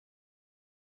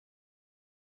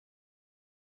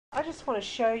I just want to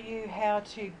show you how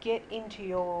to get into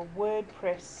your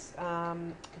WordPress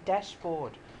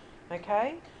dashboard.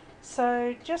 Okay,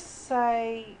 so just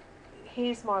say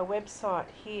here's my website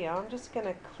here. I'm just going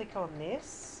to click on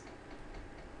this.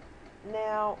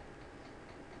 Now,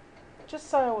 just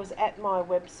so I was at my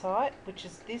website, which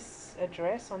is this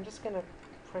address, I'm just going to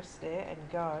press there and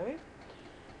go.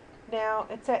 Now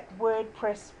it's at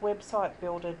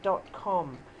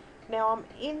wordpresswebsitebuilder.com. Now I'm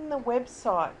in the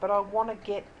website, but I want to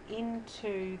get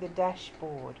into the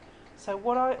dashboard. So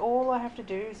all I have to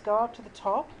do is go up to the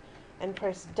top and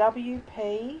press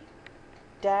WP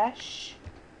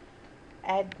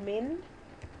admin,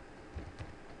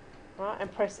 right, and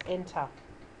press enter.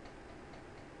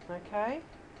 Okay.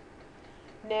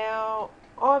 Now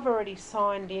I've already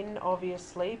signed in,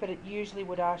 obviously, but it usually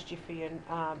would ask you for your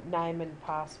name and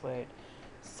password.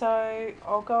 So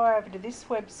I'll go over to this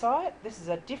website. This is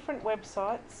a different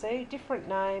website, see, different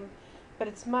name, but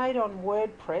it's made on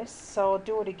WordPress, so I'll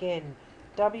do it again.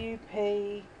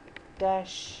 WP-admin,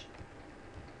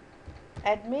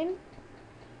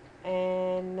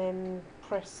 and then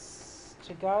press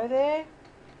to go there.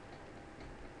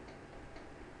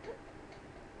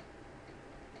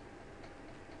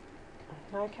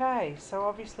 Okay, so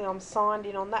obviously I'm signed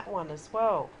in on that one as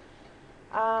well.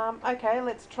 Okay,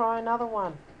 let's try another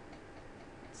one.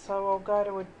 So I'll go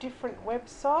to a different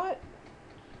website,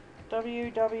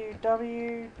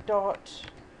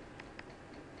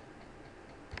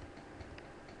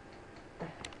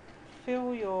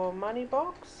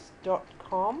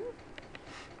 www.fillyourmoneybox.com.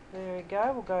 There we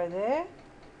go, we'll go there.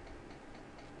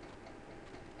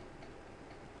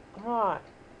 Right,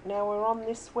 now we're on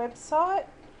this website.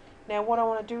 Now what I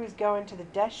want to do is go into the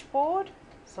dashboard,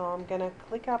 so I'm going to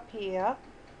click up here.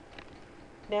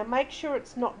 Now make sure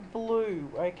it's not blue,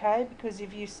 okay, because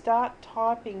if you start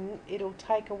typing it'll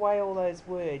take away all those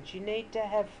words. You need to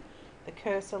have the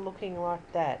cursor looking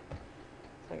like that.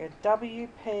 So I go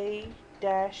WP-admin.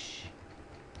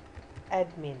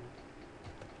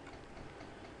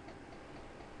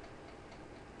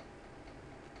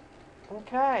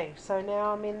 Okay, so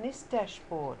now I'm in this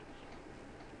dashboard.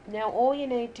 Now all you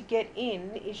need to get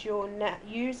in is your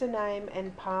username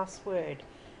and password,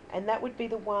 and that would be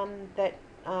the one that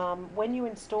when you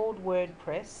installed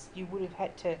WordPress you would have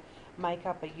had to make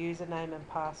up a username and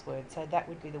password, so that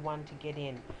would be the one to get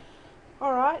in.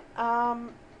 Alright, I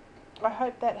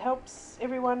hope that helps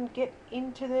everyone get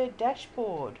into their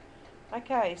dashboard.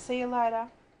 Okay, see you later.